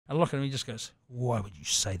I look at him, he just goes, "Why would you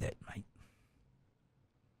say that, mate?"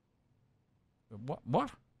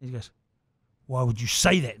 What? He goes, "Why would you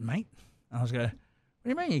say that, mate?" And I was going, "What do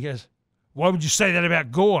you mean?" He goes, "Why would you say that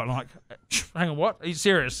about Gore?" I'm like, "Hang on, what? Are you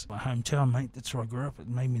serious?" My hometown, mate. That's where I grew up. It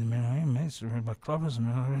made me the man I am, mate. It's my clubbers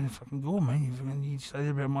and fucking Gore, mate. You say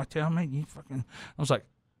that about my town, mate. You fucking. I was like,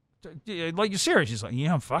 "Like you're serious?" He's like,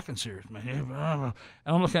 "Yeah, I'm fucking serious, man." And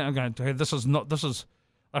I'm looking at him going, "Hey, this is not. This is.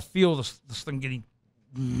 I feel this thing getting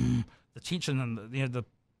the tension and the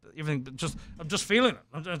everything. I'm just feeling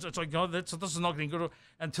it. It's like, God, this is not getting good."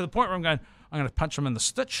 And to the point where I'm going to punch him in the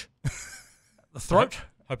stitch, the throat.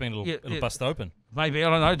 Hoping it'll bust open. Maybe, I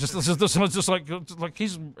don't know. This is just like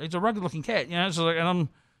he's a rugged looking cat, you know. So like, and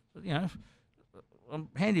I'm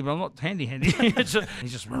handy, but I'm not handy. He's just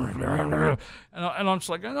and I'm just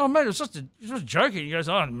like, "Oh mate, it's just joking." He goes,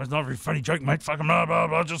 "Oh, it's not a very funny joke, mate. Fucking blah blah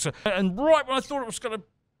blah." And right when I thought it was gonna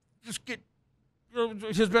just get, he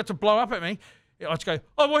was about to blow up at me, I just go,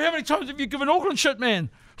 "Oh well, how many times have you given Auckland shit, man?"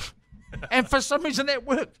 And for some reason that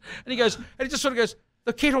worked. And he just sort of goes.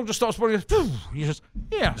 The kettle just stops boiling. He just,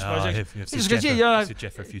 "Yeah, I suppose." He just goes, "Yeah, said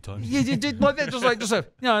Jeff a few times. Yeah, you did like that,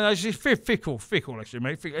 no, she's fickle actually,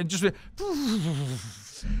 mate." And just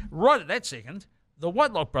right at that second, the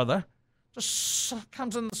Whitelock brother just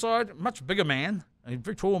comes in the side, much bigger man, a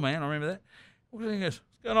very tall man. I remember that. He goes,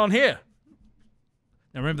 "What's going on here?"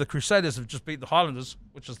 Now remember, the Crusaders have just beat the Highlanders,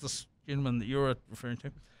 which is this gentleman that you're referring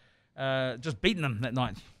to, just beaten them that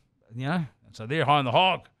night, you know. And so they're high on the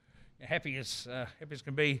hog. Happy as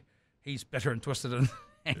can be. He's bitter and twisted and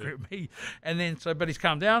angry at me. And then, but he's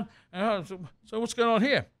calmed down. And so what's going on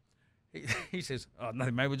here? He says, "Oh,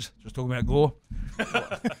 nothing, mate. We're just talking about Gore."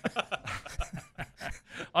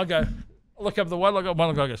 I go, look up the one. Look up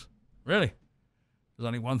one guy goes, "Really? There's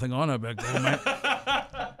only one thing I know about Gore, mate."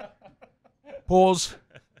 Pause.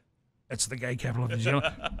 It's the gay capital of New Zealand.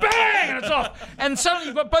 Bang! And it's off. And suddenly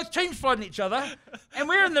you've got both teams fighting each other.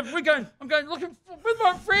 And I'm going looking with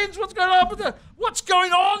my friends. What's going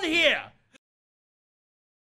on here?